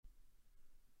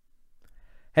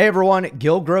Hey everyone,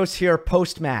 Gil Gross here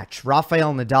post-match.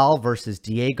 Rafael Nadal versus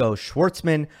Diego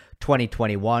Schwartzman,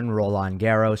 2021 Roland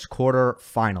Garros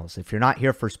quarterfinals. If you're not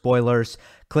here for spoilers,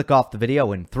 click off the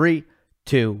video in 3,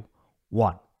 2,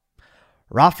 1.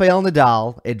 Rafael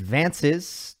Nadal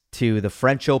advances to the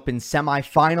French Open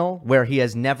semifinal where he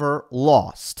has never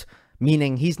lost,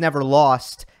 meaning he's never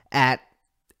lost at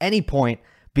any point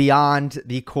beyond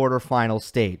the quarterfinal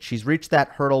stage. He's reached that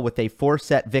hurdle with a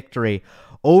 4-set victory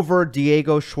over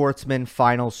Diego Schwartzman.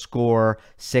 Final score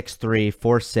 6-3,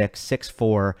 4-6,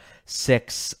 6-4,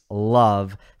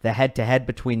 6-love. The head-to-head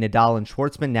between Nadal and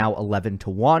Schwartzman now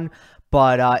 11-1,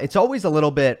 but it's always a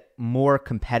little bit more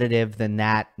competitive than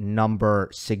that number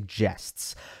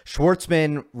suggests.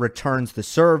 Schwartzman returns the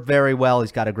serve very well.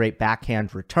 He's got a great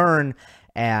backhand return,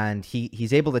 and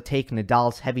he's able to take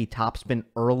Nadal's heavy topspin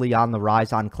early on the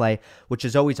rise on clay, which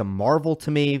is always a marvel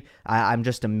to me. I'm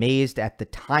just amazed at the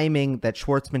timing that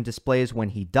Schwartzman displays when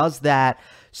he does that.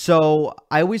 So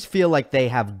I always feel like they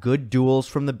have good duels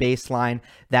from the baseline,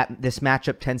 that this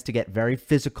matchup tends to get very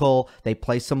physical. They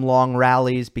play some long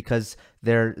rallies because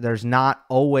there's not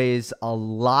always a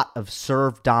lot of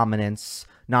serve dominance.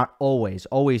 Not always.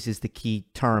 Always is the key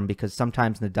term, because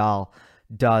sometimes Nadal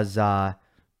does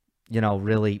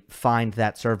really find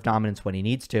that serve dominance when he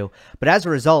needs to. But as a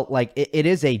result, it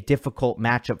is a difficult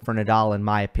matchup for Nadal, in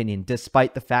my opinion,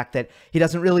 despite the fact that he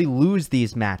doesn't really lose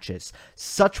these matches.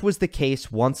 Such was the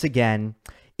case once again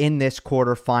in this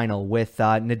quarterfinal, with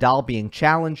Nadal being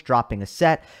challenged, dropping a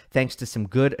set, thanks to some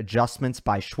good adjustments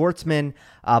by Schwartzman.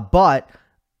 But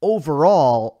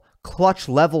overall, clutch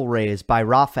level raise by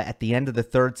Rafa at the end of the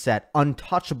third set,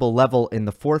 untouchable level in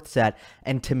the fourth set,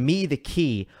 and to me the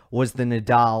key was the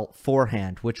Nadal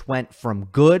forehand, which went from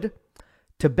good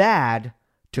to bad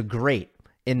to great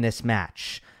in this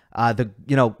match.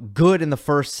 Good in the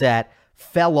first set,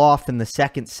 fell off in the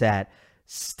second set,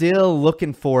 still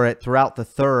looking for it throughout the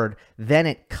third, then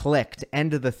it clicked,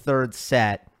 end of the third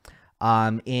set,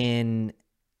 in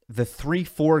the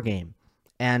 3-4 game.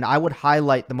 And I would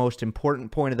highlight the most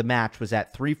important point of the match was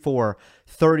at 3-4,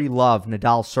 30-love,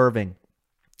 Nadal serving.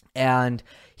 And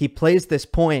he plays this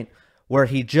point where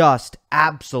he just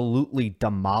absolutely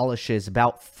demolishes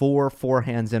about 4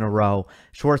 forehands in a row.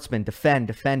 Schwartzman, defend,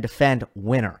 defend, defend,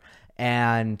 winner.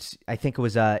 And I think it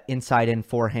was a inside-in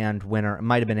forehand winner. It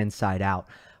might have been inside-out.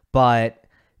 But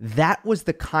that was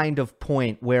the kind of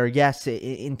point where, yes,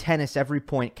 in tennis, every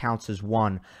point counts as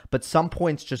one, but some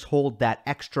points just hold that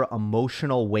extra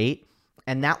emotional weight,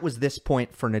 and that was this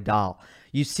point for Nadal.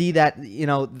 You see that,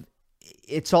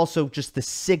 it's also just the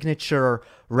signature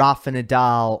Rafa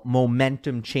Nadal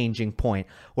momentum-changing point,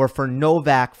 where for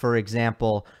Novak, for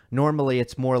example, normally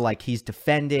it's more like he's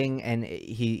defending, and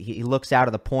he looks out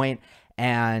of the point,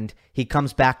 and he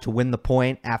comes back to win the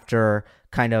point after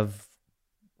kind of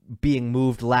being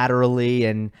moved laterally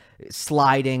and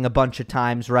sliding a bunch of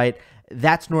times, right?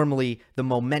 That's normally the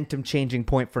momentum changing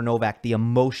point for Novak, the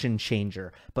emotion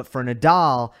changer. But for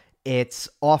Nadal, it's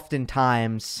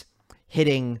oftentimes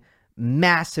hitting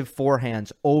massive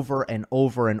forehands over and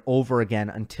over and over again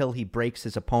until he breaks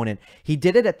his opponent. He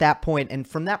did it at that point, and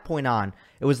from that point on,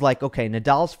 it was like, okay,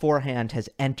 Nadal's forehand has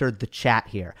entered the chat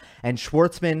here. And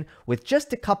Schwartzman, with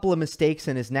just a couple of mistakes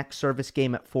in his next service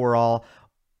game at 4-all,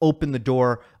 opened the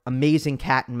door. Amazing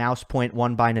cat and mouse point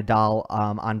won by Nadal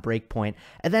on break point.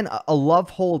 And then a love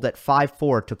hold at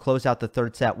 5-4 to close out the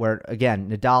third set, where, again,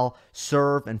 Nadal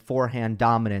serve and forehand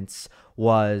dominance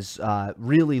was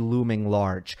really looming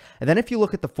large. And then if you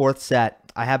look at the fourth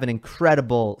set, I have an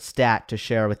incredible stat to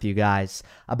share with you guys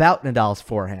about Nadal's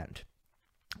forehand,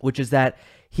 which is that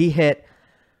he hit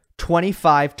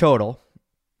 25 total,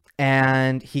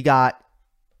 and he got,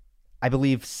 I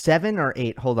believe, 7 or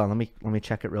 8. Hold on, let me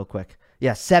check it real quick.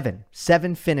 Yeah, 7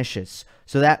 finishes.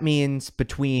 So that means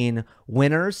between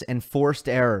winners and forced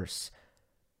errors,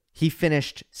 he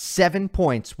finished 7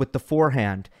 points with the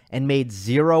forehand and made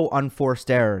 0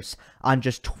 unforced errors on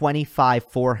just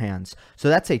 25 forehands. So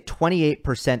that's a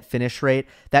 28% finish rate.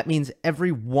 That means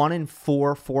every 1 in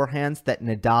 4 forehands that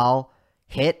Nadal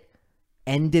hit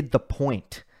ended the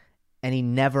point, and he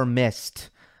never missed.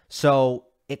 So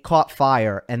it caught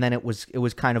fire, and then it was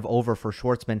kind of over for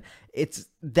Schwartzman.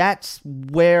 That's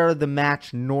where the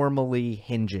match normally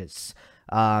hinges.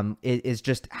 Is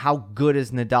just how good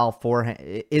is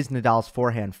Nadal's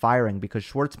forehand firing, because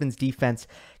Schwartzman's defense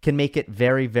can make it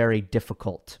very, very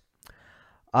difficult.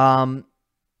 I'm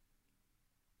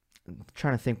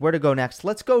trying to think where to go next.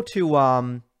 Let's go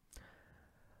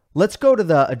to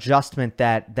the adjustment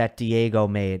that Diego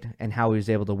made and how he was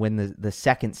able to win the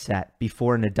second set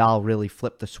before Nadal really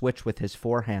flipped the switch with his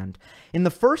forehand. In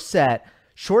the first set,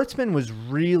 Schwartzman was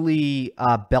really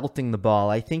belting the ball.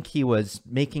 I think he was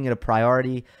making it a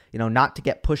priority, not to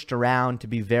get pushed around, to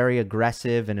be very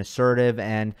aggressive and assertive,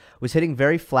 and was hitting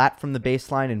very flat from the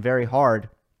baseline and very hard.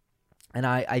 And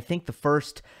I think the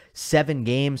first 7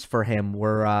 games for him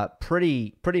were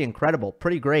pretty incredible,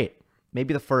 pretty great.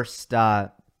 Maybe the first,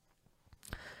 just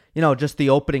the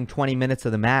opening 20 minutes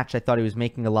of the match, I thought he was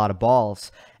making a lot of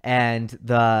balls. And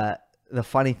the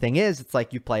funny thing is, it's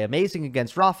like you play amazing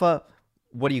against Rafa.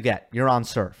 What do you get? You're on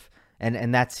serve. And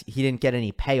he didn't get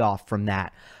any payoff from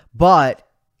that. But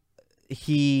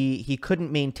he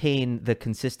couldn't maintain the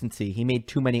consistency. He made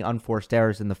too many unforced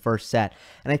errors in the first set.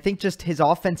 And I think just his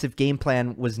offensive game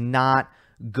plan was not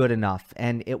good enough,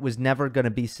 and it was never going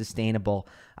to be sustainable.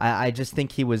 I just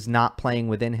think he was not playing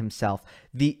within himself.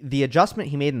 The adjustment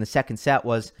he made in the second set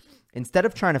was, instead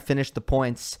of trying to finish the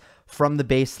points from the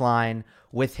baseline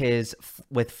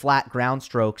with flat ground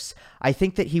strokes, I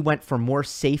think that he went for more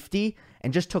safety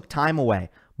and just took time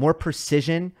away, more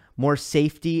precision, more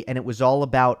safety, and it was all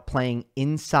about playing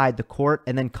inside the court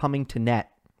and then coming to net.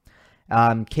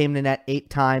 Came to net 8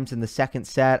 times in the second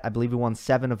set. I believe he won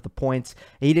 7 of the points.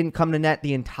 He didn't come to net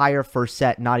the entire first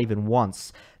set, not even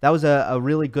once. That was a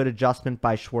really good adjustment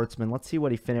by Schwartzman. Let's see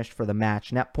what he finished for the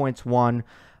match. Net points won.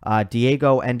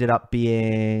 Diego ended up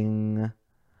being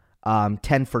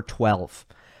 10 for 12.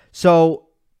 So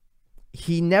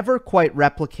he never quite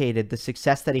replicated the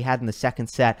success that he had in the second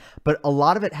set, but a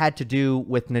lot of it had to do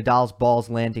with Nadal's balls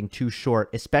landing too short,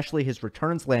 especially his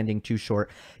returns landing too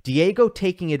short. Diego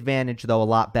taking advantage, though, a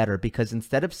lot better, because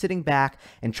instead of sitting back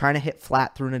and trying to hit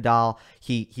flat through Nadal,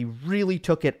 he really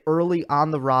took it early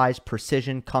on the rise,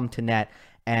 precision, come to net,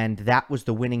 and that was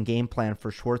the winning game plan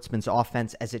for Schwartzman's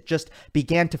offense, as it just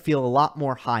began to feel a lot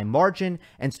more high margin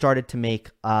and started to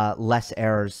make less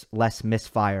errors, less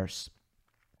misfires.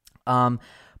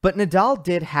 But Nadal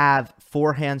did have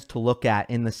forehands to look at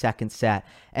in the second set,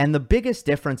 and the biggest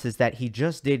difference is that he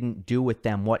just didn't do with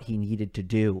them what he needed to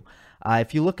do.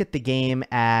 If you look at the game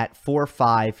at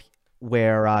 4-5,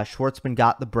 where Schwartzman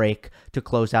got the break to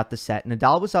close out the set,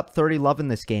 Nadal was up 30-love in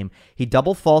this game. He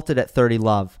double faulted at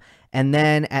 30-love, and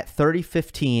then at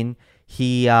 30-15,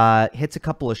 he hits a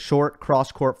couple of short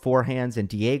cross-court forehands, and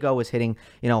Diego is hitting,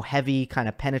 heavy, kind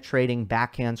of penetrating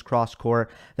backhands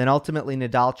cross-court. Then ultimately,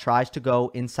 Nadal tries to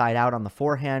go inside out on the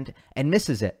forehand and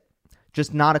misses it.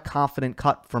 Just not a confident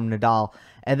cut from Nadal.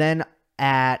 And then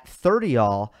at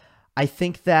 30-all, I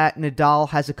think that Nadal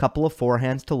has a couple of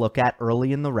forehands to look at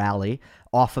early in the rally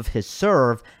off of his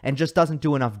serve and just doesn't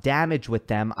do enough damage with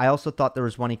them. I also thought there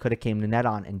was one he could have came to net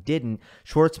on and didn't.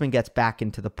 Schwartzman gets back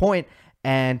into the point,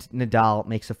 and Nadal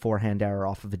makes a forehand error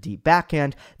off of a deep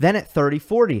backhand. Then at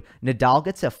 30-40, Nadal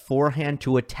gets a forehand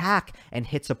to attack and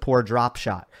hits a poor drop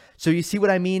shot. So you see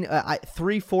what I mean?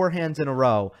 3 forehands in a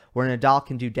row where Nadal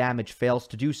can do damage, fails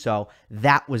to do so.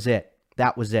 That was it.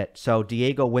 That was it. So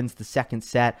Diego wins the second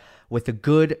set with a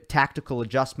good tactical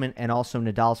adjustment and also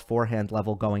Nadal's forehand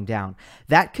level going down.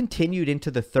 That continued into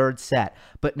the third set,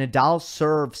 but Nadal's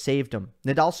serve saved him.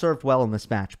 Nadal served well in this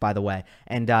match, by the way,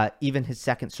 and even his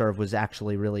second serve was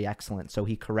actually really excellent, so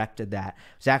he corrected that.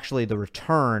 It was actually the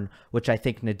return, which I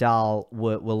think Nadal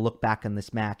will look back on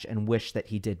this match and wish that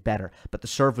he did better, but the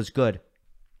serve was good.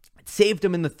 It saved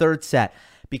him in the third set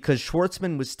because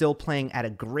Schwartzman was still playing at a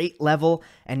great level,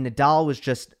 and Nadal was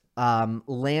just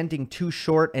landing too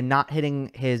short and not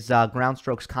hitting his ground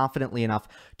strokes confidently enough.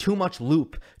 Too much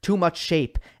loop, too much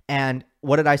shape. And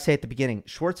what did I say at the beginning?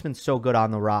 Schwartzman's so good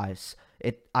on the rise.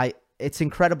 It's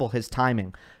incredible, his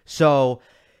timing. So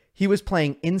he was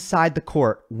playing inside the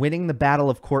court, winning the battle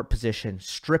of court position,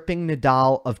 stripping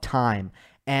Nadal of time.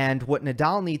 And what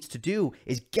Nadal needs to do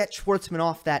is get Schwartzman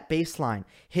off that baseline,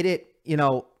 hit it,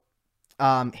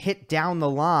 hit down the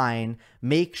line,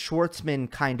 make Schwartzman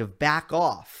kind of back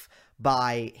off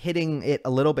by hitting it a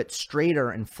little bit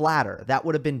straighter and flatter. That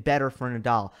would have been better for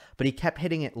Nadal. But he kept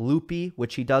hitting it loopy,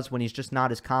 which he does when he's just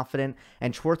not as confident.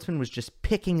 And Schwartzman was just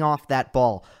picking off that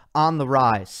ball on the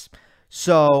rise.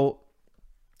 So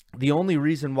the only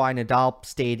reason why Nadal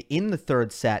stayed in the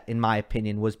third set, in my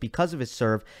opinion, was because of his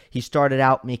serve. He started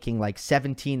out making like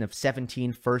 17 of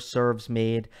 17 first serves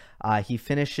made. He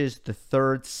finishes the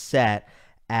third set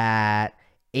at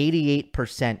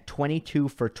 88%, 22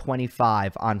 for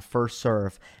 25 on first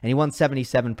serve. And he won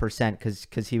 77%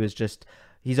 because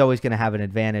he's always going to have an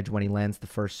advantage when he lands the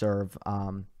first serve.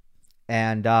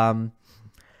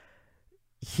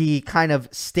 He kind of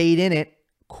stayed in it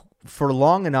for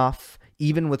long enough,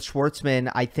 even with Schwartzman,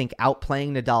 I think,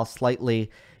 outplaying Nadal slightly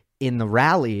in the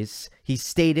rallies. He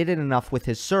stayed in it enough with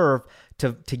his serve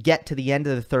to get to the end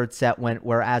of the third set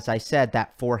where, as I said,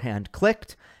 that forehand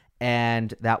clicked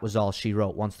and that was all she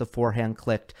wrote. Once the forehand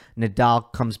clicked,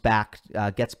 Nadal comes back,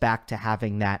 gets back to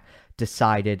having that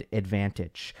decided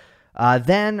advantage.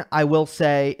 Then I will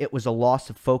say it was a loss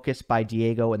of focus by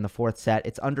Diego in the fourth set.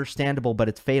 It's understandable, but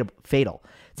it's fatal.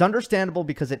 It's understandable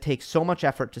because it takes so much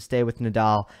effort to stay with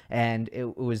Nadal, and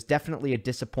it was definitely a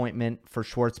disappointment for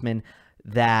Schwartzman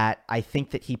that I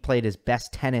think that he played his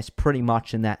best tennis pretty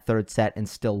much in that third set and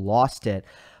still lost it.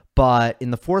 But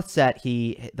in the fourth set,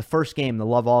 the first game, the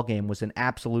love all game, was an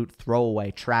absolute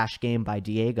throwaway trash game by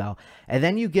Diego. And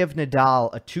then you give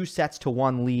Nadal a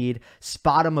 2-1 lead,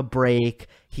 spot him a break.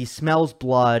 He smells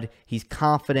blood. He's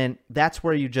confident. That's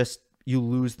where you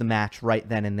lose the match right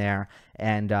then and there,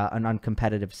 and an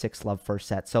uncompetitive 6-love first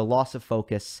set. So loss of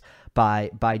focus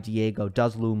by Diego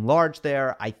does loom large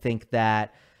there. I think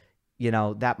that,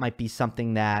 that might be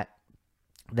something that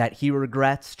he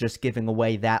regrets, just giving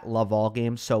away that love all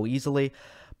game so easily.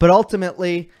 But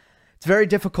ultimately, it's very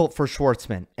difficult for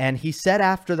Schwartzman. And he said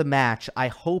after the match, I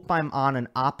hope I'm on an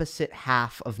opposite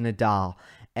half of Nadal.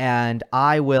 And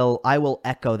I will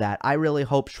echo that. I really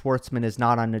hope Schwartzman is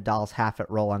not on Nadal's half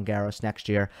at Roland Garros next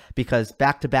year, because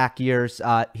back-to-back years,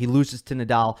 he loses to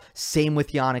Nadal. Same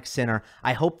with Jannik Sinner.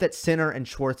 I hope that Sinner and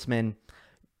Schwartzman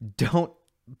don't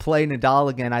play Nadal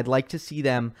again. I'd like to see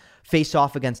them face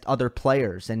off against other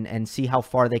players and see how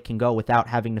far they can go without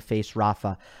having to face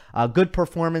Rafa. Good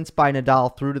performance by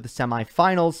Nadal through to the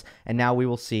semifinals, and now we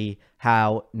will see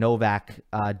how Novak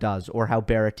does, or how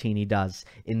Berrettini does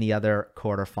in the other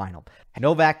quarterfinal.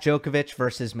 Novak Djokovic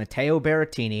versus Matteo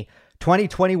Berrettini,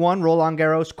 2021 Roland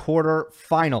Garros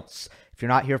quarterfinals. If you're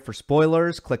not here for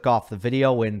spoilers, click off the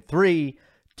video in 3,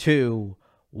 2,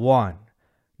 1.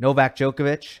 Novak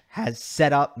Djokovic has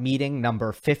set up meeting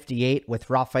number 58 with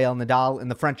Rafael Nadal in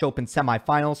the French Open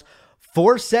semifinals.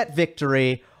 4-set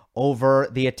victory over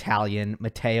the Italian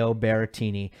Matteo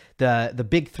Berrettini. The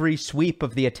big three sweep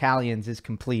of the Italians is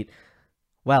complete.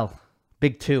 Well,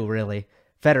 big two, really.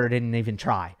 Federer didn't even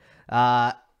try.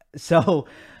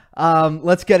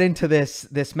 Let's get into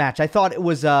this match. I thought it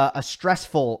was a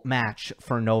stressful match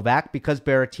for Novak because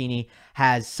Berrettini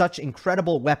has such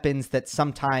incredible weapons that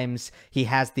sometimes he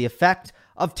has the effect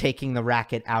of taking the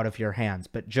racket out of your hands.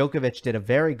 But Djokovic did a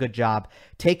very good job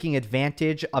taking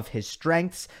advantage of his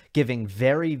strengths, giving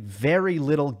very, very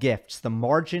little gifts. The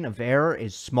margin of error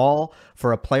is small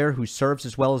for a player who serves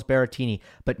as well as Berrettini,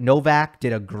 but Novak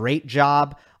did a great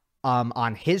job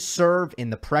on his serve in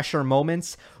the pressure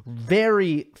moments.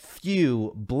 Very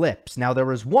few blips. Now, there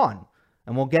was one,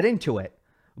 and we'll get into it,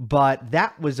 but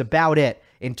that was about it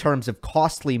in terms of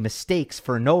costly mistakes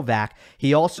for Novak.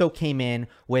 He also came in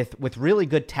with really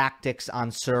good tactics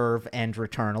on serve and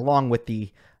return, along with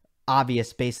the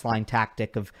obvious baseline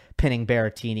tactic of pinning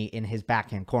Berrettini in his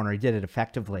backhand corner. He did it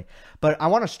effectively. But I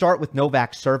want to start with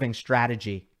Novak's serving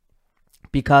strategy,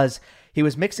 because he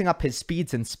was mixing up his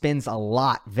speeds and spins a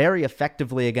lot, very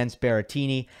effectively against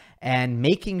Berrettini, and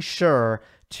making sure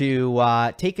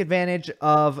to take advantage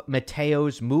of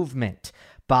Matteo's movement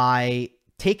by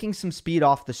taking some speed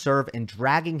off the serve and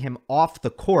dragging him off the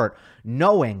court,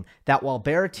 knowing that while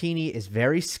Berrettini is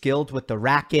very skilled with the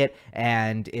racket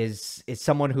and is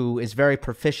someone who is very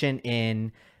proficient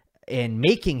in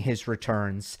making his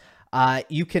returns,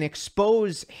 you can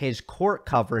expose his court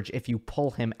coverage if you pull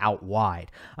him out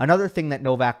wide. Another thing that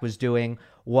Novak was doing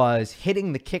was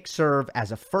hitting the kick serve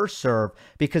as a first serve,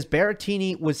 because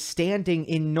Berrettini was standing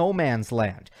in no man's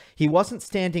land. He wasn't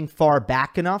standing far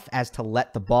back enough as to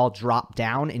let the ball drop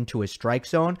down into his strike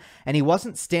zone, and he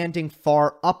wasn't standing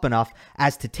far up enough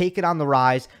as to take it on the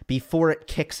rise before it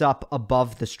kicks up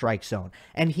above the strike zone.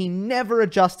 And he never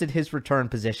adjusted his return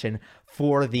position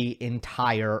for the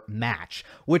entire match,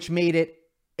 which made it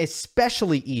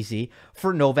especially easy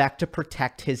for Novak to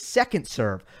protect his second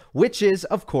serve, which is,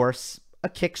 of course, a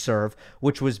kick serve,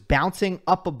 which was bouncing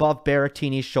up above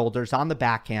Berrettini's shoulders on the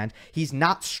backhand. He's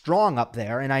not strong up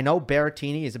there, and I know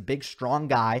Berrettini is a big, strong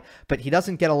guy, but he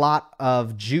doesn't get a lot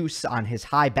of juice on his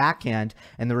high backhand,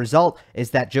 and the result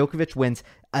is that Djokovic wins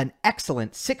an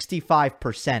excellent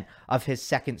 65% of his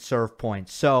second serve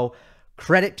points. So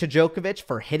credit to Djokovic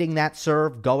for hitting that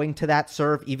serve, going to that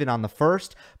serve even on the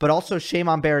first, but also shame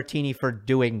on Berrettini for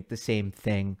doing the same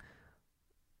thing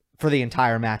for the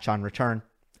entire match on return.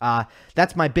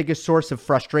 That's my biggest source of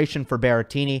frustration for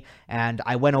Berrettini, and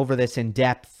I went over this in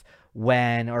depth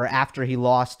after he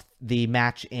lost the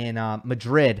match in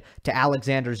Madrid to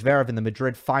Alexander Zverev in the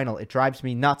Madrid final. It drives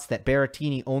me nuts that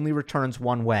Berrettini only returns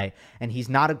one way, and he's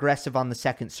not aggressive on the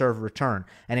second serve return.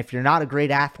 And if you're not a great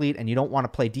athlete and you don't want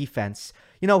to play defense,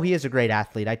 he is a great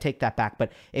athlete. I take that back.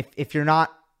 But if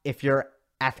you're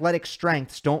athletic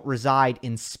strengths don't reside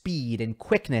in speed and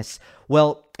quickness,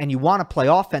 well, and you want to play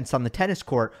offense on the tennis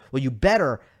court, well, you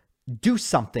better do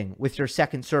something with your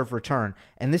second serve return.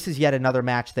 And this is yet another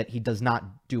match that he does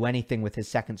not do anything with his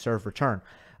second serve return.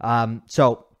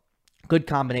 So good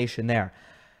combination there.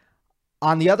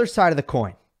 On the other side of the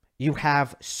coin, you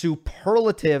have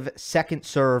superlative second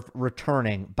serve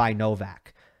returning by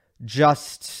Novak.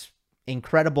 Just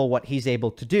incredible what he's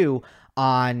able to do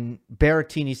on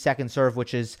Berrettini's second serve,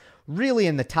 which is really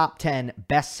in the top 10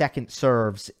 best second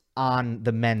serves on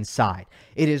the men's side.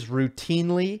 It is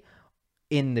routinely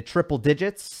in the triple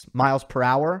digits, miles per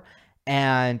hour,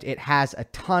 and it has a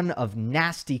ton of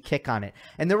nasty kick on it.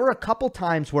 And there were a couple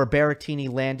times where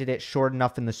Berrettini landed it short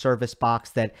enough in the service box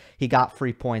that he got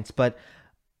free points, but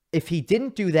if he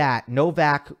didn't do that,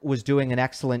 Novak was doing an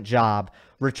excellent job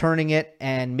returning it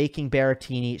and making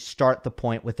Berrettini start the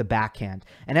point with the backhand.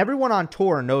 And everyone on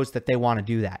tour knows that they want to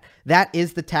do that. That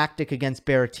is the tactic against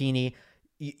Berrettini.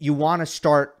 You want to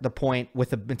start the point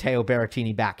with a Matteo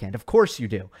Berrettini backhand. Of course you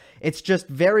do. It's just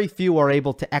very few are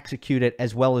able to execute it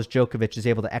as well as Djokovic is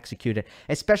able to execute it,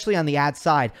 especially on the ad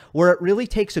side, where it really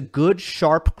takes a good,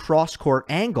 sharp cross-court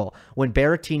angle when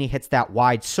Berrettini hits that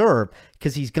wide serve,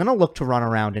 because he's going to look to run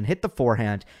around and hit the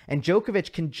forehand, and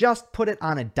Djokovic can just put it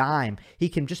on a dime. He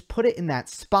can just put it in that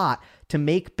spot to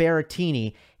make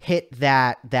Berrettini hit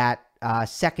that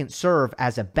second serve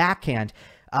as a backhand.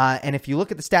 And if you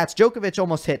look at the stats, Djokovic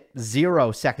almost hit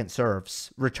 0 second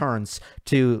serves returns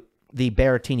to the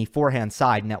Berrettini forehand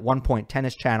side. And at one point,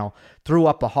 Tennis Channel threw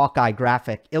up a Hawkeye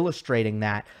graphic illustrating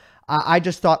that. I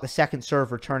just thought the second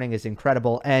serve returning is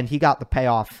incredible, and he got the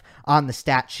payoff on the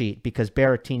stat sheet because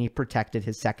Berrettini protected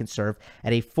his second serve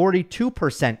at a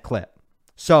 42% clip.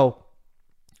 So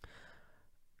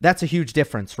that's a huge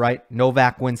difference, right?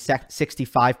 Novak wins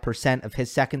 65% of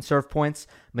his second serve points.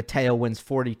 Matteo wins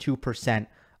 42%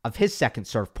 of his second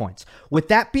serve points. With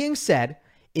that being said,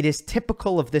 it is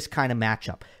typical of this kind of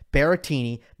matchup.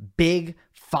 Berrettini, big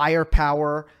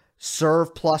firepower,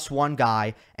 serve plus one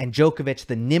guy, and Djokovic,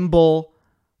 the nimble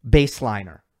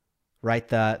baseliner, right?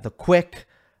 The quick,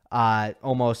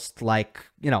 almost like,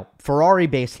 Ferrari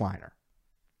baseliner.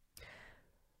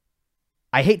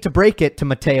 I hate to break it to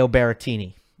Matteo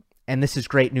Berrettini, and this is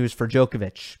great news for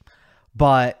Djokovic,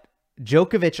 but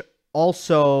Djokovic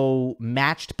also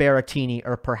matched Berrettini,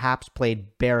 or perhaps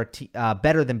played better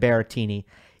than Berrettini,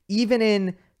 even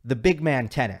in the big man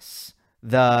tennis,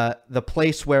 the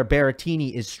place where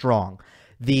Berrettini is strong,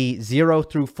 the 0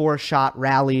 through 4 shot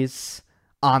rallies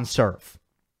on serve,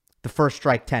 the first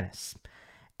strike tennis.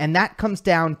 And that comes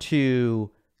down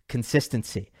to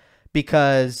consistency,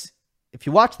 because if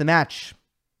you watch the match,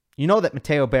 you know that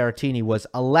Matteo Berrettini was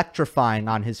electrifying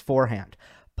on his forehand,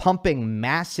 pumping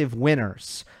massive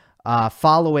winners,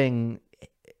 following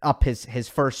up his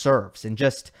first serves, and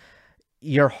just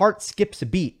your heart skips a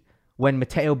beat when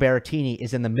Matteo Berrettini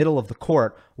is in the middle of the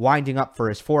court winding up for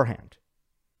his forehand.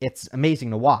 It's amazing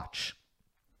to watch.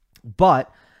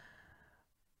 But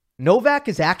Novak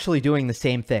is actually doing the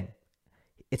same thing.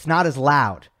 It's not as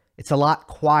loud. It's a lot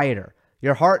quieter.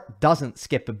 Your heart doesn't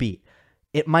skip a beat.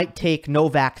 It might take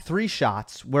Novak 3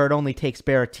 shots where it only takes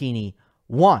Berrettini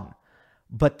 1.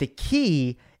 But the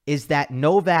key is that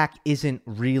Novak isn't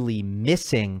really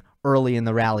missing early in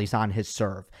the rallies on his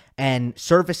serve. And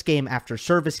service game after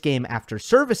service game after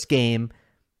service game,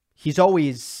 he's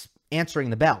always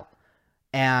answering the bell.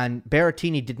 And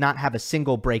Berrettini did not have a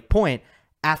single break point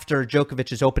after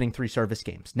Djokovic's opening 3 service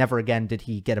games. Never again did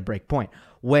he get a break point.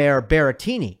 Where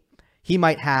Berrettini, he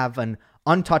might have an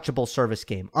untouchable service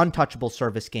game, untouchable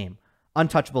service game,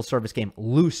 untouchable service game,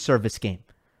 loose service game.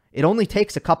 It only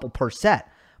takes a couple per set.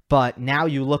 But now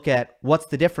you look at what's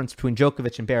the difference between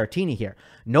Djokovic and Berrettini here.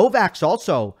 Novak's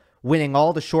also winning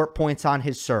all the short points on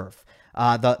his serve.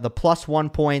 The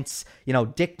 +1 points,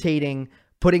 dictating,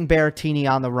 putting Berrettini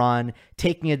on the run,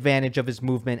 taking advantage of his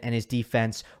movement and his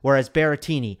defense. Whereas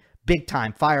Berrettini, big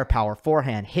time firepower,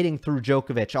 forehand, hitting through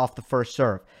Djokovic off the first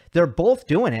serve. They're both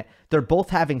doing it. They're both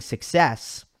having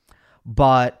success.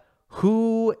 But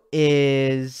who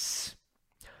is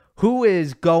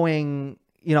going,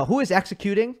 who is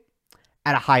executing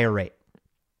at a higher rate?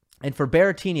 And for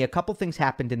Berrettini, a couple things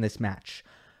happened in this match.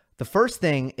 The first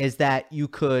thing is that you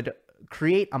could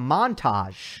create a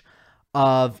montage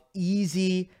of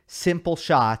easy, simple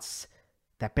shots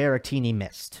that Berrettini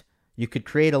missed. You could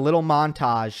create a little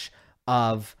montage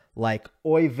of like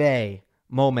oy vey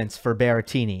moments for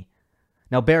Berrettini.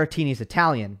 Now, Berrettini's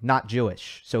Italian, not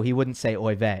Jewish, so he wouldn't say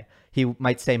oy vey. He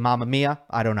might say mamma mia.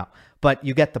 I don't know. But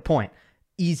you get the point.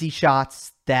 Easy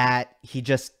shots that he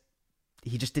just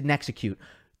didn't execute,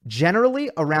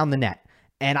 generally around the net.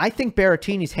 And I think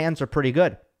Berrettini's hands are pretty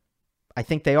good. I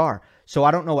think they are. So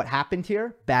I don't know what happened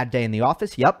here. Bad day in the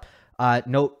office. Yep.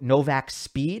 Novak's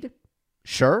speed.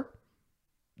 Sure.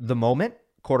 The moment.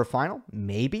 Quarterfinal.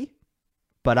 Maybe.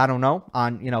 But I don't know.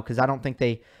 Because I don't think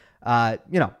they,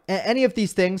 any of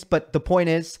these things. But the point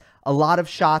is, a lot of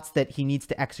shots that he needs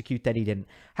to execute that he didn't.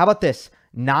 How about this?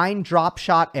 9 drop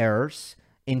shot errors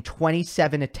in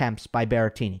 27 attempts by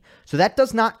Berrettini. So that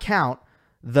does not count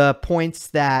the points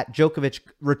that Djokovic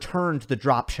returned the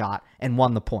drop shot and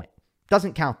won the point.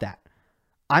 Doesn't count that.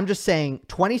 I'm just saying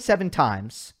 9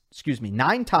 times,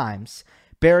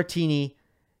 Berrettini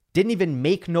didn't even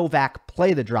make Novak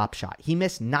play the drop shot. He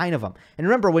missed 9 of them. And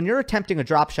remember, when you're attempting a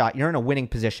drop shot, you're in a winning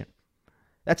position.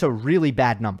 That's a really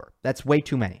bad number. That's way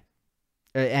too many.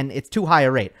 And it's too high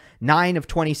a rate. 9 of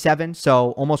 27,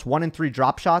 so almost 1 in 3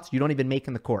 drop shots you don't even make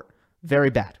in the court. Very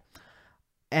bad.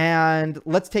 And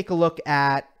let's take a look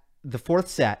at the 4th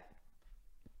set,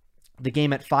 the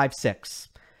game at 5-6.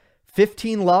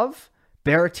 15-love,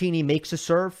 Berrettini makes a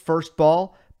serve, first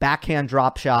ball, backhand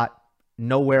drop shot,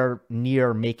 nowhere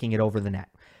near making it over the net.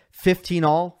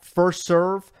 15-all, first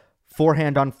serve,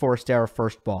 forehand unforced error,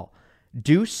 first ball.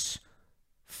 Deuce,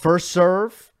 first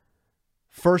serve,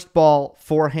 first ball,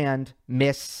 forehand,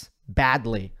 miss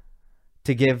badly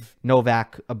to give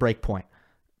Novak a break point.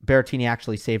 Berrettini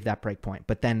actually saved that break point.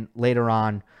 But then later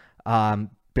on,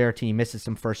 Berrettini misses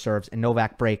some first serves, and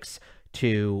Novak breaks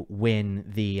to win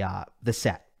the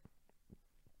set.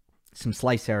 Some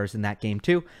slice errors in that game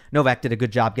too. Novak did a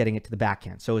good job getting it to the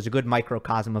backhand. So it was a good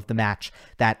microcosm of the match,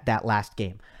 that last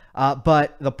game.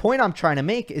 But the point I'm trying to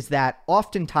make is that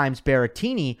oftentimes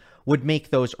Berrettini would make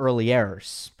those early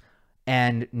errors.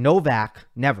 And Novak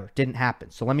never. Didn't happen.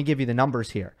 So let me give you the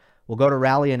numbers here. We'll go to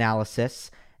rally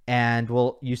analysis. And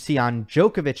you see on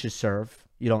Djokovic's serve,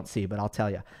 you don't see, but I'll tell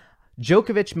you.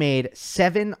 Djokovic made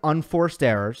 7 unforced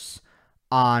errors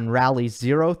on rallies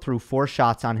 0 through 4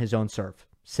 shots on his own serve.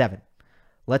 7.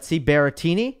 Let's see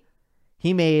Berrettini.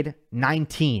 He made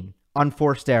 19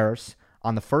 unforced errors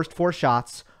on the first 4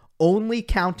 shots, only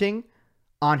counting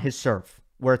on his serve,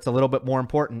 where it's a little bit more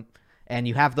important. And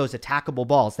you have those attackable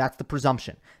balls. That's the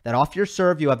presumption. That off your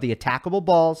serve, you have the attackable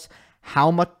balls.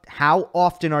 How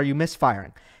often are you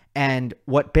misfiring? And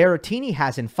what Berrettini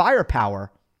has in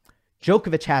firepower,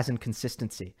 Djokovic has in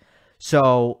consistency.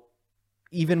 So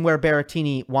even where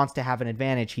Berrettini wants to have an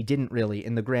advantage, he didn't really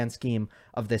in the grand scheme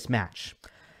of this match.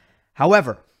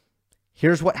 However,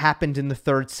 here's what happened in the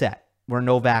 3rd set where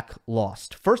Novak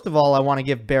lost. First of all, I want to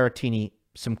give Berrettini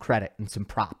some credit and some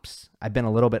props. I've been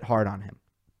a little bit hard on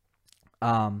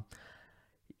him.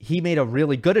 He made a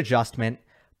really good adjustment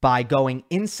by going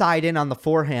inside in on the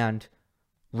forehand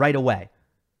right away.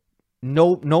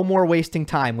 No more wasting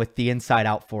time with the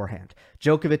inside-out forehand.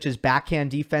 Djokovic's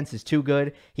backhand defense is too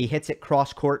good. He hits it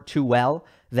cross-court too well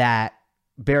that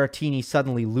Berrettini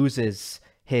suddenly loses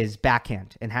his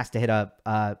backhand and has to hit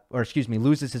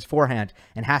loses his forehand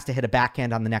and has to hit a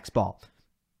backhand on the next ball.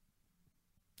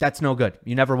 That's no good.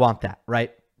 You never want that,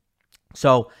 right?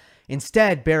 So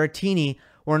instead, Berrettini,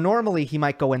 or normally he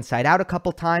might go inside out a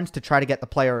couple times to try to get the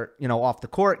player, off the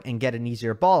court and get an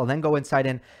easier ball, and then go inside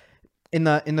in. In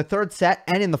the 3rd set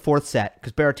and in the 4th set,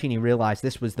 because Berrettini realized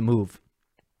this was the move.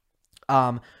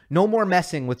 No more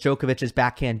messing with Djokovic's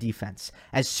backhand defense.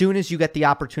 As soon as you get the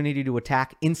opportunity to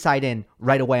attack, inside in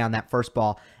right away on that first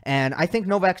ball. And I think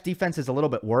Novak's defense is a little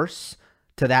bit worse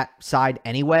to that side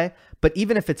anyway. But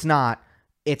even if it's not,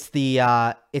 it's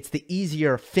the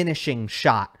easier finishing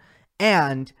shot.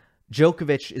 And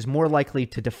Djokovic is more likely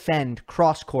to defend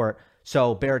cross court.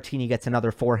 So Berrettini gets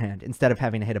another forehand instead of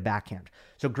having to hit a backhand.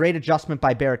 So great adjustment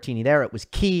by Berrettini there. It was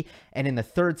key. And in the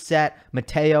 3rd set,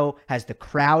 Matteo has the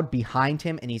crowd behind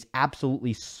him, and he's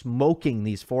absolutely smoking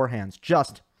these forehands,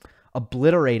 just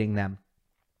obliterating them.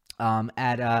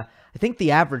 I think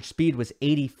the average speed was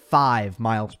 85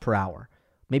 miles per hour,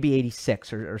 maybe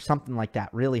 86 or something like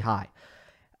that, really high.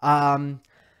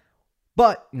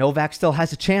 But Novak still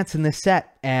has a chance in this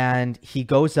set, and he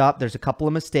goes up. There's a couple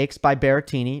of mistakes by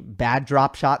Berrettini. Bad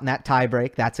drop shot in that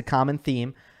tiebreak. That's a common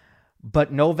theme.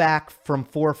 But Novak from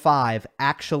 4-5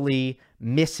 actually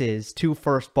misses 2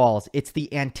 first balls. It's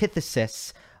the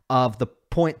antithesis of the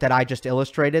point that I just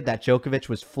illustrated, that Djokovic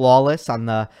was flawless on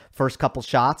the first couple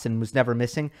shots and was never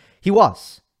missing. He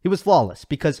was flawless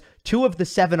because 2 of the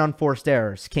 7 unforced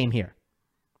errors came here.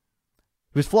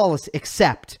 He was flawless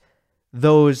except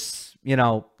those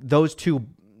 2,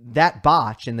 that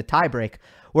botch in the tiebreak,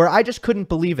 where I just couldn't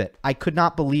believe it. I could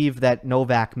not believe that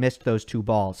Novak missed those 2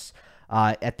 balls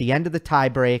at the end of the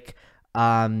tiebreak,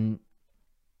 but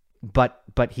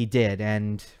he did.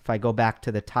 And if I go back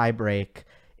to the tiebreak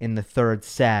in the 3rd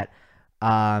set,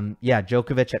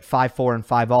 Djokovic at 5-4 and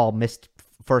 5-all missed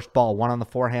first ball, one on the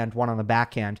forehand, one on the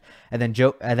backhand, and then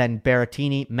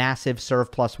Berrettini, massive serve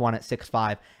 +1 at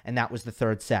 6-5, and that was the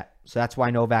third set. So that's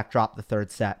why Novak dropped the third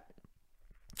set.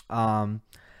 I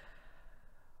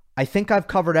think I've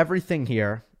covered everything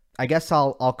here. I guess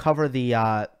I'll cover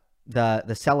the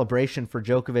celebration for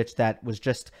Djokovic that was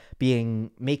just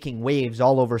making waves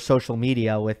all over social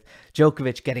media, with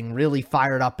Djokovic getting really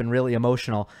fired up and really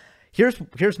emotional.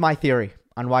 Here's my theory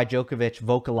on why Djokovic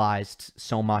vocalized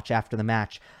so much after the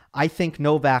match. I think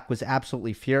Novak was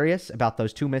absolutely furious about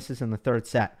those two misses in the third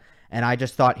set, and I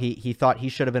just thought he thought he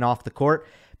should have been off the court.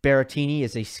 Berrettini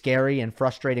is a scary and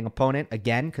frustrating opponent,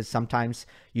 again, because sometimes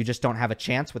you just don't have a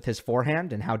chance with his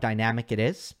forehand and how dynamic it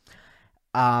is.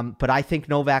 But I think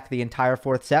Novak, the entire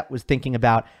fourth set, was thinking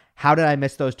about, how did I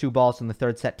miss those two balls in the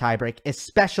third set tiebreak?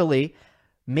 Especially,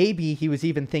 maybe he was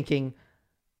even thinking,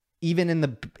 even in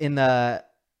the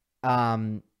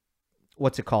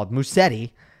what's it called,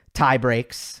 Musetti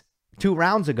tiebreaks 2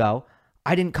 rounds ago,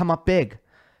 I didn't come up big.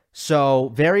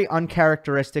 So very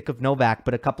uncharacteristic of Novak,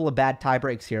 but a couple of bad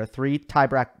tiebreaks here. 3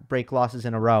 tiebreak losses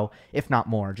in a row, if not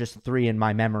more, just 3 in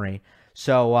my memory.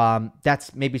 So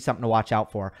that's maybe something to watch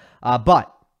out for.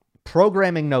 But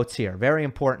programming notes here, very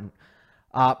important.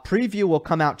 Preview will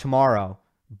come out tomorrow,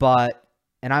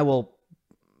 and I will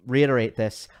reiterate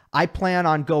this, I plan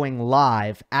on going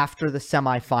live after the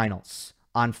semifinals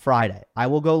on Friday. I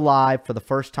will go live for the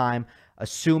first time,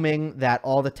 assuming that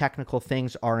all the technical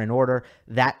things are in order.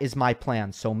 That is my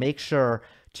plan. So make sure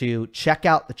to check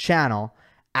out the channel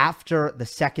after the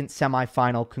second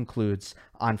semifinal concludes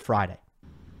on Friday.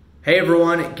 Hey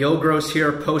everyone, Gil Gross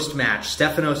here, post-match.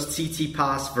 Stefanos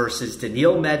Tsitsipas versus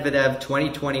Daniil Medvedev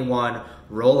 2021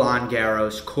 Roland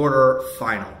Garros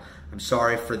quarter-final. I'm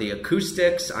sorry for the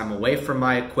acoustics. I'm away from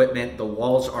my equipment. The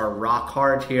walls are rock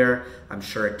hard here. I'm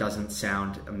sure it doesn't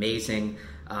sound amazing,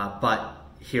 but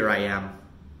here I am.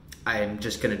 I'm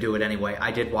just going to do it anyway.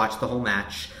 I did watch the whole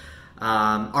match.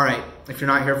 All right, if you're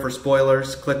not here for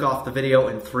spoilers, click off the video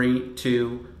in 3,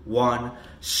 2, 1.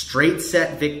 Straight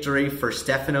set victory for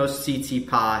Stefanos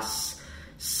Tsitsipas,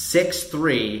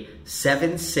 6-3,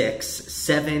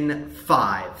 7-6,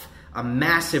 7-5. A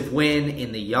massive win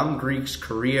in the young Greek's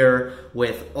career,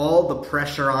 with all the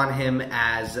pressure on him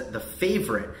as the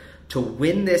favorite to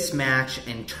win this match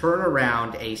and turn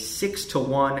around a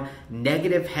 6-1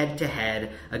 negative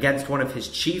head-to-head against one of his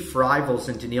chief rivals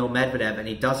in Daniil Medvedev, and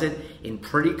he does it in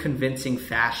pretty convincing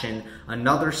fashion.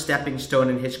 Another stepping stone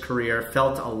in his career,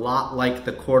 felt a lot like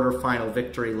the quarterfinal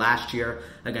victory last year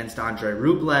against Andrei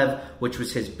Rublev, which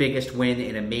was his biggest win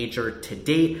in a major to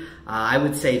date. I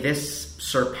would say this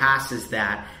surpasses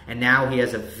that, and now he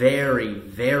has a very,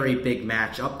 very big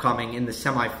match upcoming in the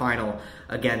semifinal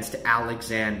against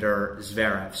Alexander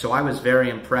Zverev. So I was very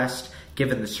impressed,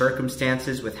 given the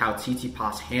circumstances, with how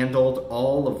Tsitsipas handled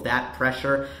all of that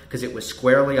pressure, because it was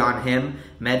squarely on him.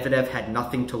 Medvedev had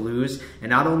nothing to lose, and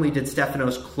not only did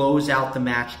Stefanos close out the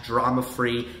match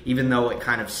drama-free, even though it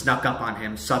kind of snuck up on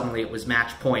him, suddenly it was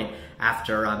match point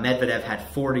after Medvedev had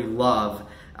 40 love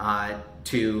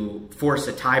to force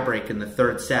a tiebreak in the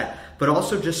third set, but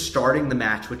also just starting the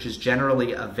match, which is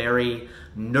generally a very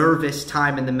nervous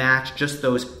time in the match, just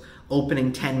those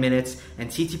opening 10 minutes, and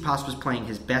Tsitsipas was playing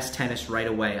his best tennis right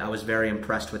away. I was very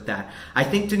impressed with that. I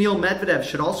think Daniil Medvedev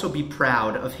should also be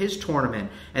proud of his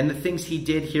tournament and the things he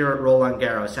did here at Roland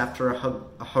Garros. After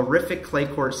a horrific clay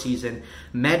court season,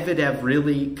 Medvedev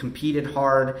really competed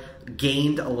hard,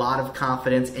 gained a lot of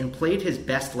confidence, and played his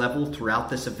best level throughout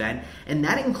this event, and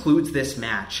that includes this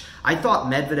match. I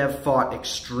thought Medvedev fought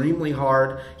extremely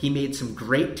hard. He made some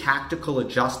great tactical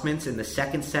adjustments in the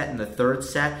second set and the third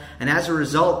set, and as a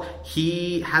result,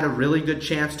 he had a really good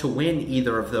chance to win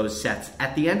either of those sets.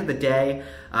 At the end of the day,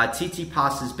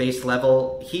 Tsitsipas's base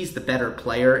level, he's the better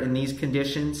player in these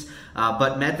conditions,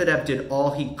 but Medvedev did all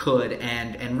he could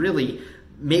and really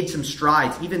made some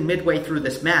strides, even midway through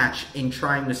this match, in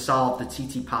trying to solve the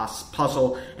Tsitsipas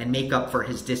puzzle and make up for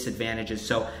his disadvantages.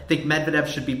 So I think Medvedev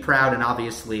should be proud, and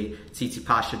obviously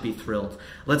Tsitsipas should be thrilled.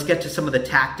 Let's get to some of the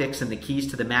tactics and the keys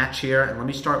to the match here, and let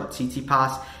me start with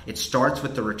Tsitsipas. It starts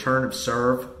with the return of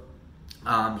serve.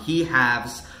 He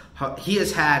has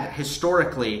had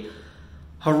historically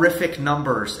horrific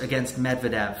numbers against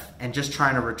Medvedev, and just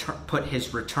trying to put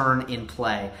his return in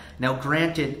play. Now,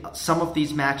 granted, some of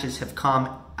these matches have come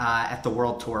at the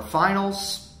World Tour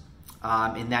Finals,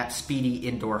 in that speedy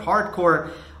indoor hard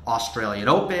court, Australian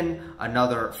Open,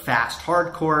 another fast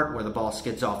hard court where the ball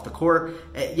skids off the court.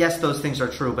 Yes, those things are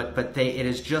true, but it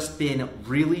has just been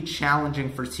really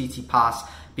challenging for Tsitsipas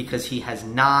because he has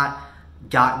not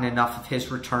gotten enough of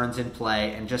his returns in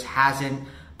play and just hasn't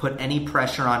put any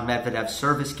pressure on Medvedev's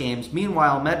service games.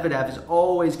 Meanwhile, Medvedev is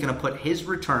always going to put his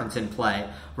returns in play,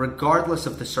 regardless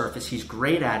of the surface. He's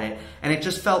great at it. And it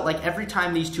just felt like every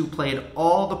time these two played,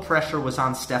 all the pressure was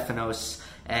on Stefanos,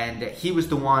 and he was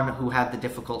the one who had the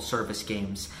difficult service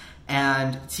games.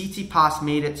 And Tsitsipas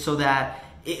made it so that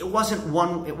it wasn't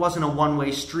a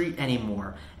one-way street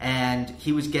anymore, and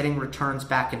he was getting returns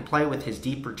back in play with his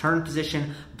deep return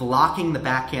position, blocking the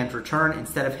backhand return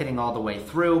instead of hitting all the way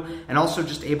through, and also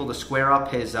just able to square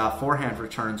up his forehand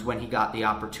returns when he got the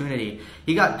opportunity.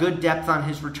 He got good depth on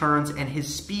his returns, and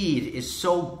his speed is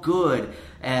so good.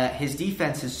 His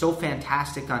defense is so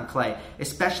fantastic on clay,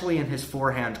 especially in his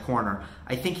forehand corner.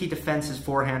 I think he defends his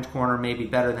forehand corner maybe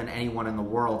better than anyone in the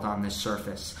world on this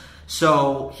surface.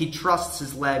 So he trusts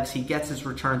his legs, he gets his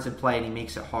returns in play, and he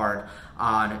makes it hard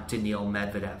on Daniil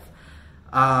Medvedev.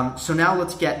 So now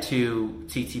let's get to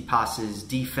Tsitsipas's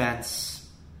defense.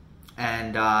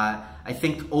 And I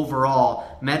think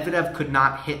overall, Medvedev could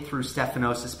not hit through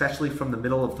Stefanos, especially from the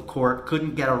middle of the court,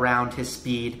 couldn't get around his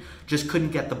speed, just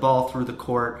couldn't get the ball through the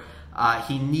court.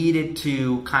 He needed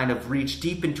to kind of reach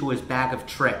deep into his bag of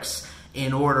tricks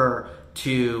in order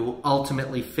to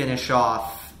ultimately finish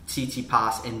off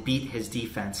Tsitsipas and beat his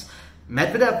defense.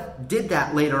 Medvedev did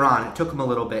that later on. It took him a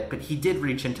little bit, but he did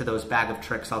reach into those bag of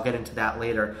tricks. I'll get into that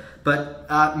later. But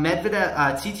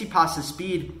Tsitsipas's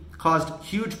speed caused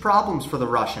huge problems for the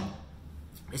Russian,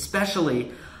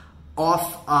 especially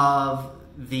off of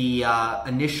the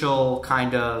initial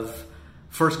kind of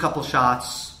first couple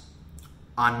shots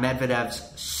on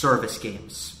Medvedev's service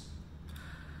games.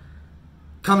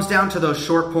 Comes down to those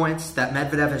short points that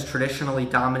Medvedev has traditionally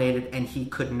dominated, and he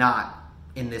could not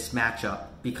in this matchup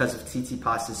because of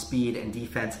Tsitsipas's speed and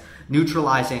defense,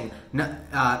 neutralizing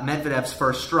Medvedev's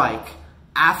first strike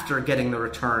after getting the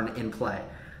return in play.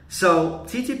 So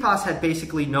Tsitsipas had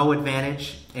basically no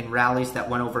advantage in rallies that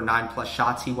went over 9+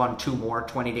 shots. He won 2 more,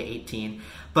 20-18.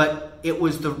 But it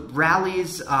was the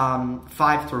rallies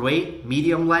 5 through 8,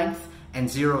 medium length, and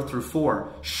 0 through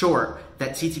 4, short,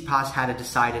 that Tsitsipas had a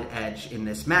decided edge in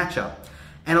this matchup.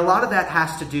 And a lot of that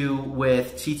has to do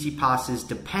with Tsitsipas's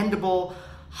dependable,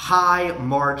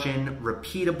 high-margin,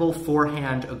 repeatable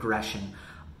forehand aggression.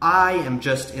 I am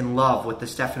just in love with the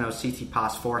Stefanos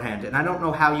Tsitsipas forehand, and I don't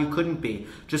know how you couldn't be.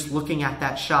 Just looking at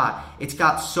that shot, it's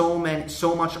got so much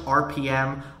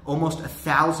RPM, almost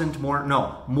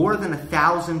more than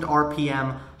 1,000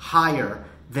 RPM higher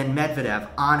than Medvedev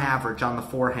on average on the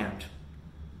forehand.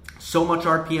 So much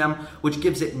RPM, which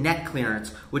gives it net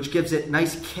clearance, which gives it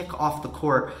nice kick off the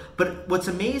court. But what's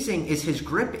amazing is his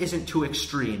grip isn't too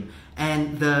extreme.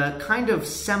 And the kind of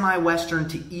semi-western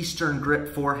to eastern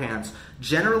grip forehands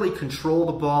generally control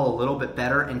the ball a little bit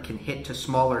better and can hit to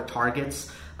smaller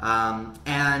targets. And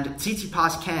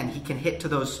Tsitsipas he can hit to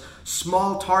those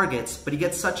small targets, but he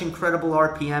gets such incredible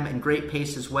RPM and great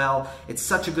pace as well. It's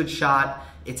such a good shot.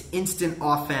 It's instant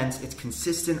offense, it's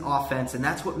consistent offense, and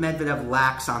that's what Medvedev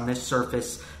lacks on this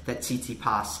surface that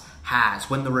Tsitsipas has.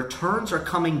 When the returns are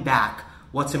coming back,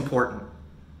 what's important?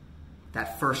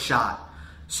 That first shot.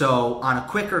 So on a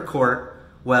quicker court,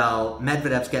 well,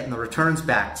 Medvedev's getting the returns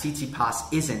back.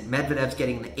 Tsitsipas isn't. Medvedev's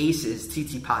getting the aces.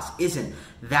 Tsitsipas isn't.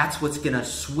 That's what's going to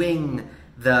swing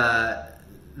the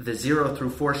 0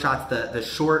 through 4 shots, the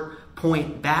short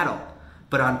point battle.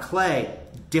 But on clay,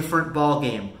 different ball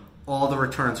game. All the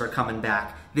returns are coming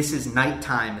back. This is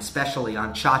nighttime, especially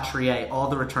on Chatrier. All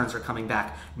the returns are coming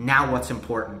back. Now what's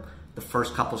important? The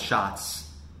first couple shots.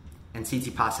 And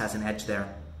Tsitsipas has an edge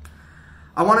there.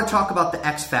 I want to talk about the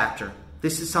X factor.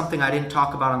 This is something I didn't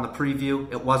talk about on the preview.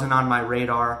 It wasn't on my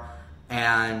radar,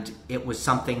 and it was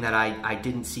something that I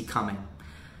didn't see coming.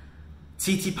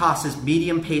 Tsitsipas's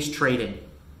medium pace trading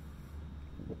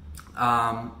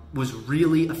was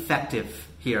really effective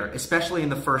here, especially in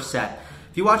the first set.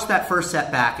 If you watch that first set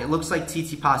back, it looks like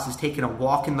Tsitsipas is taking a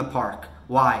walk in the park.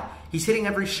 Why? He's hitting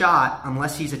every shot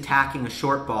unless he's attacking a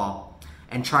short ball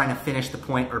and trying to finish the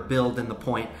point or build in the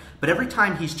point. But every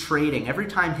time he's trading, every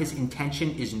time his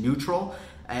intention is neutral,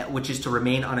 which is to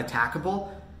remain unattackable,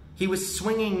 he was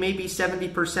swinging maybe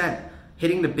 70%,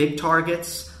 hitting the big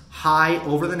targets, high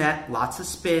over the net, lots of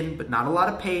spin, but not a lot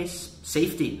of pace,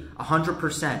 safety,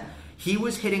 100%. He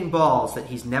was hitting balls that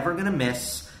he's never going to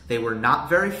miss. They were not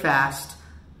very fast.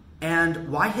 And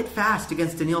why hit fast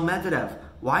against Daniil Medvedev?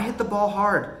 Why hit the ball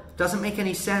hard? Doesn't make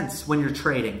any sense when you're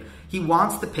trading. He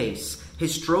wants the pace.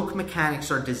 His stroke mechanics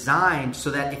are designed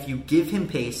so that if you give him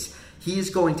pace, he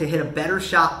is going to hit a better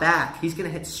shot back. He's going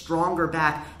to hit stronger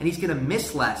back, and he's going to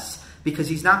miss less because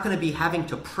he's not going to be having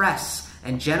to press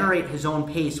and generate his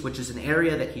own pace, which is an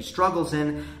area that he struggles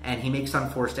in, and he makes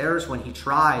unforced errors when he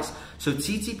tries. So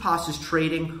Tsitsipas's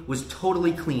trading was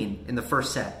totally clean in the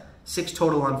first set. 6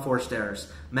 total unforced errors.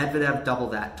 Medvedev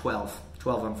doubled that, 12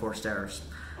 unforced errors.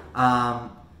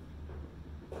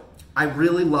 I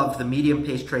really loved the medium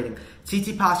pace trading.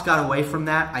 Tsitsipas got away from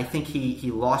that. I think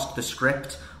he lost the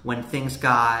script when things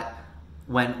got,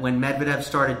 when Medvedev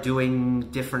started doing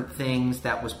different things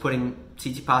that was putting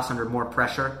Tsitsipas under more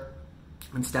pressure,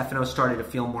 and Stefanos started to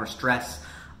feel more stress.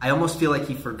 I almost feel like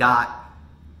he forgot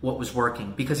what was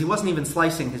working because he wasn't even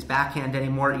slicing his backhand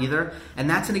anymore either. And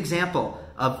that's an example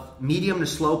of medium to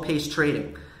slow pace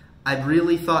trading. I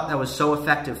really thought that was so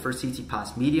effective for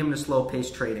Tsitsipas. Medium to slow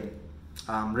pace trading.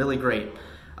 Really great.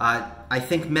 I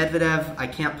think Medvedev, I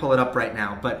can't pull it up right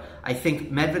now, but I think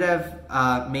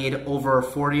Medvedev made over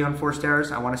 40 unforced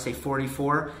errors. I want to say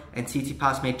 44, and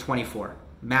Tsitsipas made 24.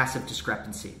 Massive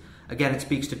discrepancy. Again, it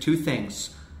speaks to two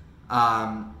things.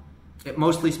 It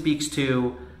mostly speaks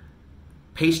to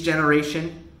pace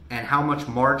generation and how much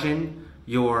margin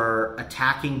your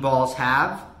attacking balls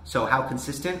have. So how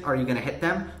consistent are you going to hit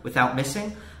them without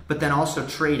missing? But then also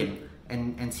trading.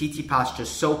 And Tsitsipas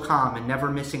just so calm and never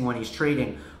missing when he's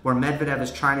trading, where Medvedev is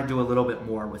trying to do a little bit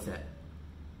more with it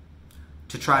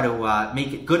to try to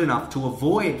make it good enough to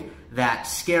avoid that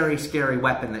scary, scary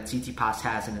weapon that Tsitsipas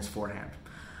has in his forehand.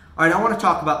 All right, I want to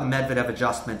talk about the Medvedev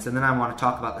adjustments, and then I want to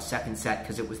talk about the second set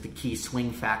because it was the key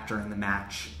swing factor in the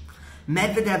match.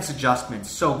 Medvedev's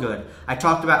adjustments, so good. I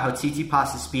talked about how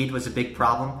Tsitsipas' speed was a big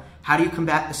problem. How do you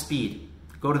combat the speed?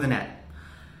 Go to the net.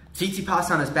 Tsitsipas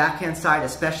on his backhand side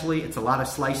especially, it's a lot of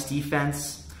slice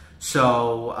defense.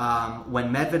 So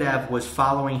when Medvedev was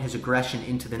following his aggression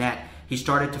into the net, he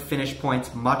started to finish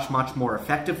points much, much more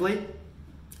effectively.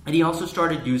 And he also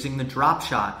started using the drop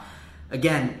shot.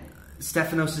 Again,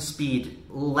 Stefanos' speed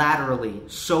laterally,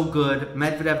 so good.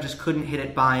 Medvedev just couldn't hit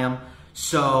it by him.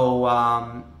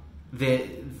 So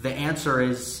the answer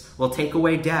is, well, take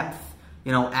away depth.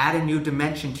 You know, add a new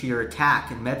dimension to your attack,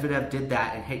 and Medvedev did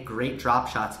that and hit great drop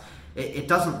shots. It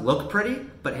doesn't look pretty,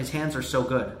 but his hands are so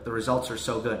good. The results are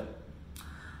so good.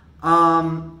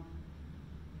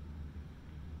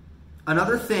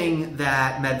 Another thing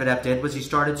that Medvedev did was he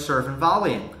started serve and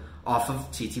volleying off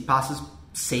of Tsitsipas's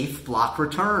safe block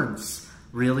returns.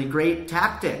 Really great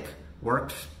tactic.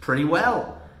 Worked pretty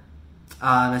well,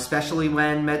 especially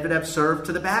when Medvedev served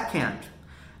to the backhand.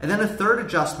 And then a third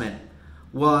adjustment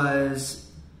was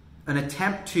an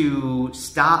attempt to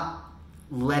stop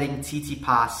letting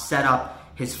Tsitsipas set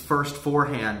up his first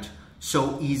forehand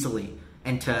so easily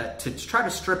and to try to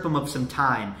strip him of some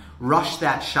time, rush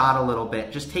that shot a little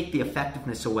bit, just take the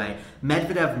effectiveness away.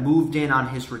 Medvedev moved in on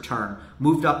his return,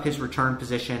 moved up his return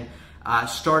position,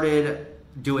 started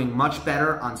doing much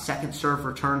better on second serve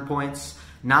return points,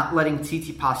 not letting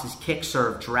Tsitsipas's kick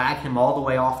serve drag him all the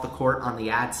way off the court on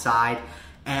the ad side,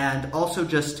 and also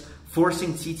just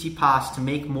forcing Tsitsipas to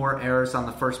make more errors on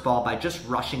the first ball by just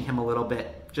rushing him a little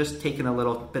bit, just taking a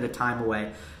little bit of time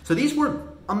away. So these were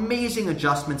amazing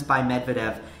adjustments by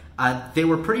Medvedev. They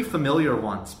were pretty familiar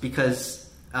ones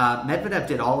because Medvedev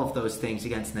did all of those things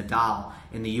against Nadal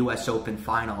in the US Open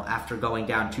final after going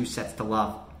down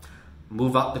 2-0.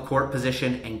 Move up the court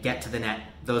position and get to the net.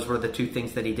 Those were the two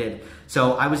things that he did.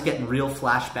 So I was getting real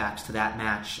flashbacks to that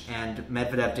match, and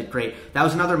Medvedev did great. That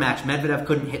was another match Medvedev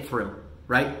couldn't hit through.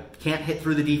 Right? Can't hit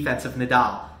through the defense of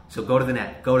Nadal. So go to the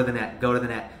net, go to the net, go to the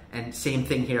net. And same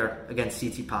thing here against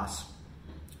Tsitsipas.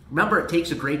 Remember, it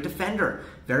takes a great defender.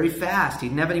 Very fast. He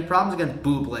didn't have any problems against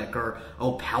Bublik or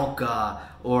Opelka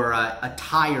or a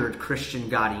tired Christian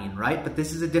Garin, right? But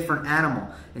this is a different animal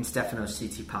in Stefanos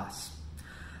Tsitsipas.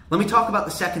 Let me talk about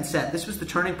the second set. This was the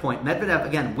turning point. Medvedev,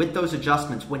 again, with those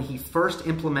adjustments, when he first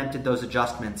implemented those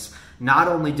adjustments, not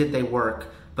only did they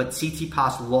work, but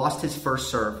Tsitsipas lost his first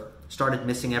serve. Started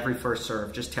missing every first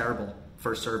serve. Just terrible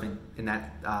first serving in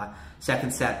that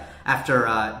second set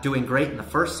after doing great in the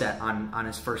first set on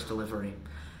his first delivery.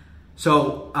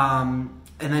 So, and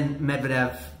then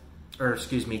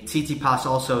Tsitsipas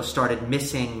also started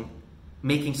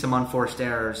making some unforced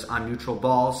errors on neutral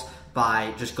balls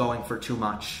by just going for too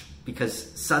much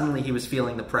because suddenly he was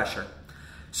feeling the pressure.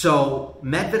 So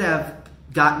Medvedev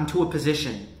got into a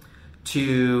position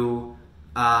to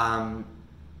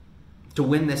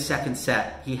win this second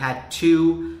set. He had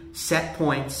 2 set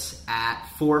points at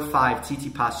 4-5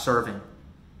 Tsitsipas serving.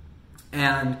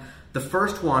 And the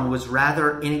first one was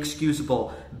rather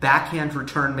inexcusable backhand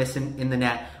return miss in the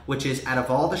net, which is, out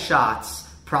of all the shots,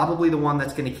 probably the one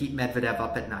that's going to keep Medvedev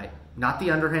up at night. Not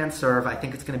the underhand serve. I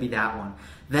think it's going to be that one.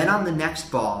 Then on the next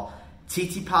ball,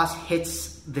 Tsitsipas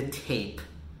hits the tape.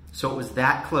 So it was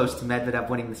that close to Medvedev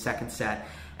winning the second set.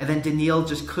 And then Daniil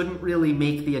just couldn't really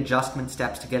make the adjustment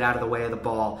steps to get out of the way of the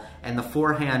ball. And the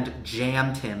forehand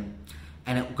jammed him,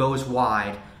 and it goes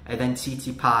wide. And then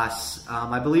Tsitsipas,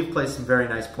 I believe, plays some very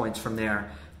nice points from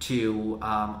there to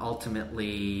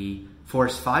ultimately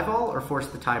force 5-all or force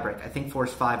the tiebreak. I think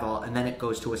force 5-all, and then it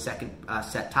goes to a second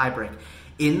set tiebreak.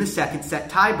 In the second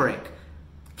set tiebreak,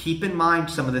 keep in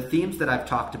mind some of the themes that I've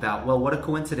talked about. Well, what a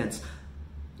coincidence.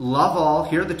 Love all.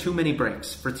 Here are the 2 mini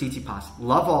breaks for Tsitsipas.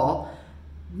 Love all.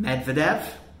 Medvedev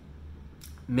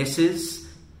misses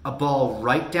a ball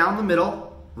right down the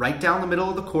middle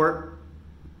of the court.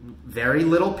 Very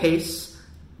little pace.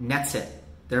 Nets it.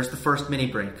 There's the first mini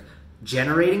break.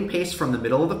 Generating pace from the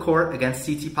middle of the court against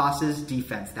Tsitsipas's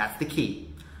defense. That's the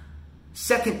key.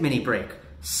 Second mini break.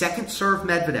 Second serve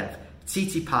Medvedev.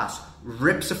 Tsitsipas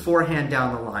rips a forehand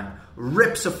down the line.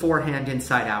 Rips a forehand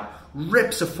inside out.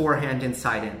 Rips a forehand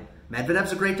inside in.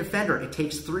 Medvedev's a great defender. It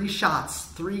takes 3 shots.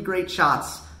 3 great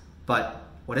shots. But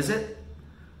what is it?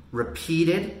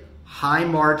 Repeated, high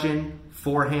margin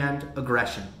forehand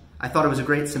aggression. I thought it was a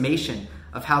great summation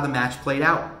of how the match played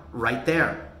out right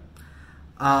there.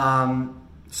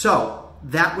 So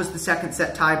that was the second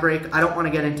set tiebreak. I don't want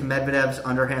to get into Medvedev's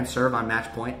underhand serve on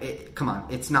match point. Come on,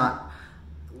 it's not.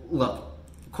 Look,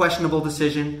 questionable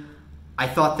decision. I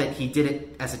thought that he did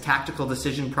it as a tactical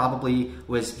decision. Probably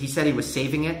was. He said he was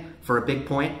saving it for a big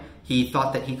point. He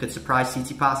thought that he could surprise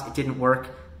Tsitsipas. It didn't work.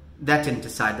 That didn't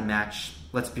decide the match.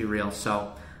 Let's be real.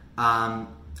 So I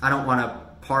don't want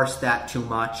to parse that too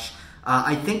much.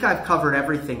 I think I've covered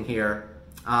everything here.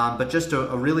 But just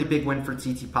a really big win for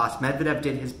Tsitsipas. Medvedev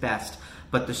did his best,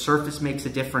 but the surface makes a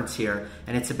difference here.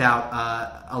 And it's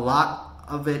about, a lot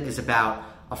of it is about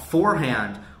a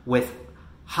forehand with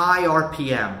high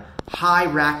RPM, high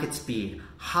racket speed,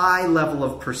 high level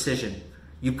of precision.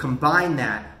 You combine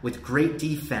that with great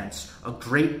defense, a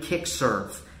great kick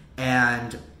serve,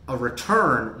 and a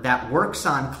return that works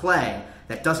on clay,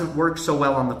 that doesn't work so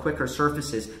well on the quicker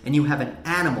surfaces, and you have an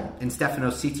animal in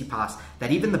Stefanos Tsitsipas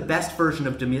that even the best version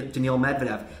of Daniil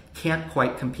Medvedev can't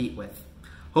quite compete with.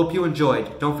 Hope you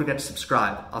enjoyed. Don't forget to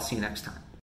subscribe. I'll see you next time.